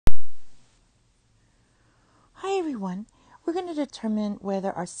everyone, we're going to determine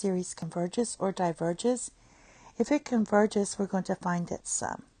whether our series converges or diverges. If it converges, we're going to find its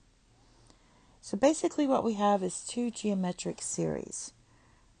sum. So basically what we have is two geometric series,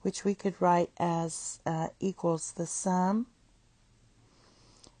 which we could write as equals the sum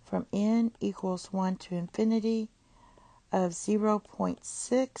from n equals 1 to infinity of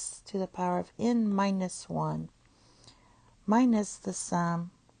 0.6 to the power of n minus 1 minus the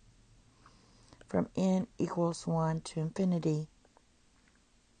sum from n equals 1 to infinity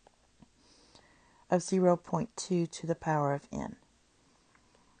of 0.2 to the power of n.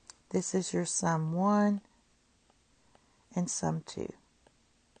 This is your sum 1 and sum 2.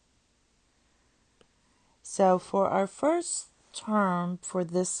 So for our first term for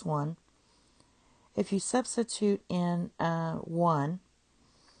this one, if you substitute in 1,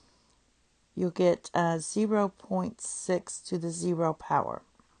 you'll get 0.6 to the 0 power.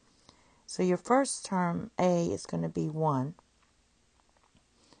 So your first term, A, is going to be 1.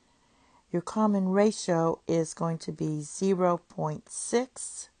 Your common ratio is going to be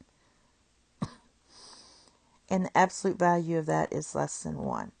 0.6. And the absolute value of that is less than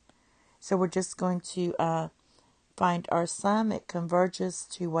 1. So we're just going to find our sum. It converges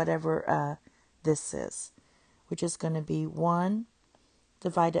to whatever this is, which is going to be 1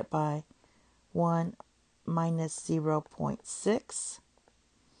 divided by 1 minus 0.6,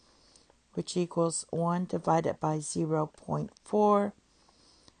 which equals 1 divided by 0.4,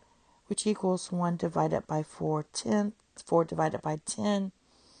 which equals 1 divided by 4 divided by 10,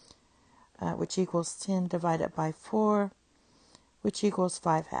 which equals 10 divided by 4, which equals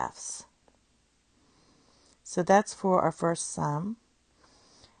 5 halves. So that's for our first sum.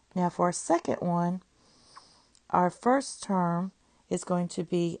 Now for our second one, our first term is going to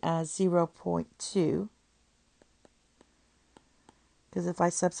be 0.2. Because if I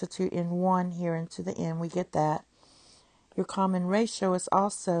substitute in 1 here into the n, we get that. Your common ratio is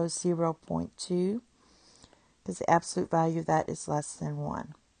also 0.2, because the absolute value of that is less than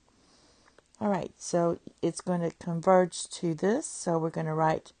 1. All right, so it's going to converge to this. So we're going to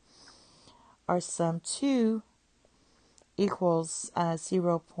write our sum 2 equals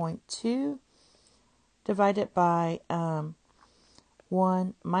 0.2 divided by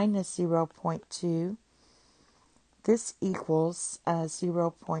 1 minus 0.2. This equals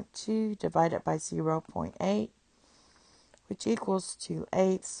 0.2 divided by 0.8, which equals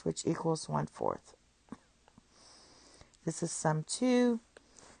 2/8, which equals 1/4. This is sum 2.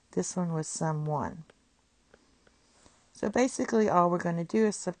 This one was sum 1. So basically all we're going to do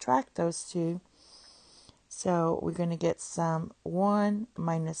is subtract those two. So we're going to get sum 1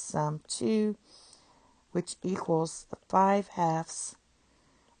 minus sum 2, which equals 5 halves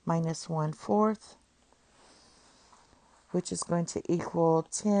minus 1/4, which is going to equal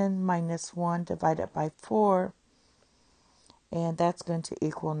 10 minus 1 divided by 4, and that's going to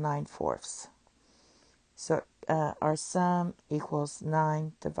equal 9/4. So our sum equals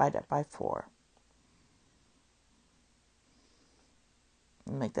 9 divided by 4.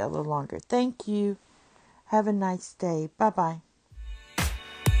 I'll make that a little longer. Thank you. Have a nice day. Bye-bye.